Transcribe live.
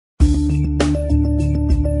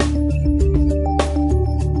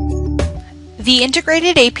The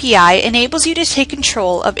Integrated API enables you to take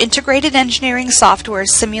control of integrated engineering software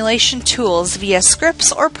simulation tools via scripts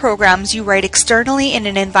or programs you write externally in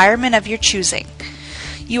an environment of your choosing.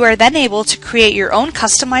 You are then able to create your own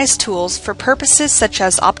customized tools for purposes such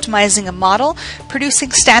as optimizing a model,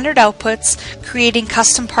 producing standard outputs, creating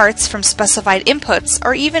custom parts from specified inputs,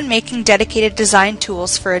 or even making dedicated design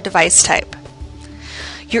tools for a device type.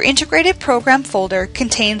 Your integrated program folder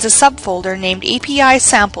contains a subfolder named API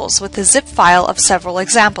samples with a zip file of several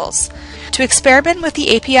examples. To experiment with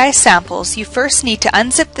the API samples, you first need to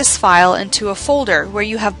unzip this file into a folder where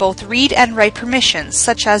you have both read and write permissions,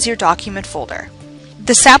 such as your document folder.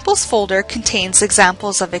 The samples folder contains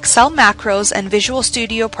examples of Excel macros and Visual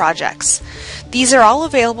Studio projects. These are all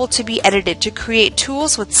available to be edited to create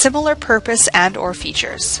tools with similar purpose and/or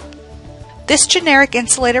features. This generic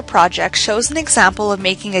insulator project shows an example of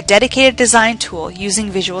making a dedicated design tool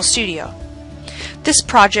using Visual Studio. This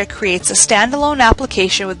project creates a standalone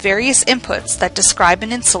application with various inputs that describe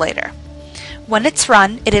an insulator. When it's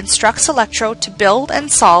run, it instructs Electro to build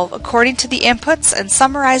and solve according to the inputs and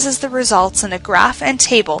summarizes the results in a graph and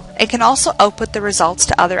table, and can also output the results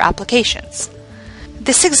to other applications.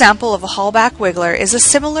 This example of a Hallback Wiggler is a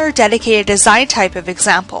similar dedicated design type of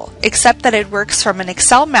example, except that it works from an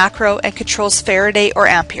Excel macro and controls Faraday or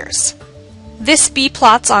amperes. This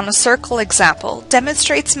B-plots on a circle example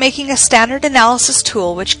demonstrates making a standard analysis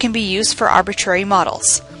tool which can be used for arbitrary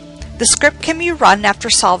models. The script can be run after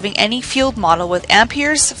solving any field model with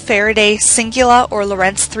amperes, Faraday, Singula, or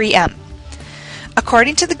Lorentz 3M.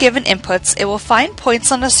 According to the given inputs, it will find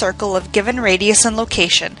points on a circle of given radius and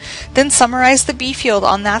location, then summarize the B field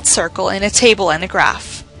on that circle in a table and a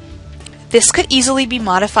graph. This could easily be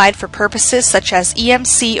modified for purposes such as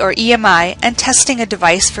EMC or EMI and testing a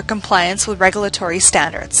device for compliance with regulatory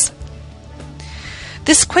standards.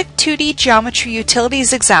 This quick 2D geometry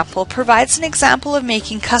utilities example provides an example of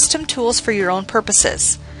making custom tools for your own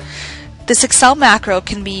purposes. This Excel macro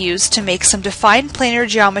can be used to make some defined planar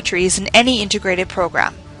geometries in any integrated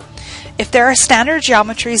program. If there are standard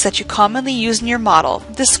geometries that you commonly use in your model,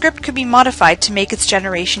 this script could be modified to make its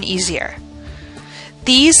generation easier.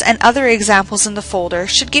 These and other examples in the folder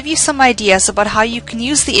should give you some ideas about how you can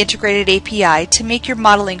use the Integrated API to make your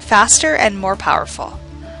modeling faster and more powerful.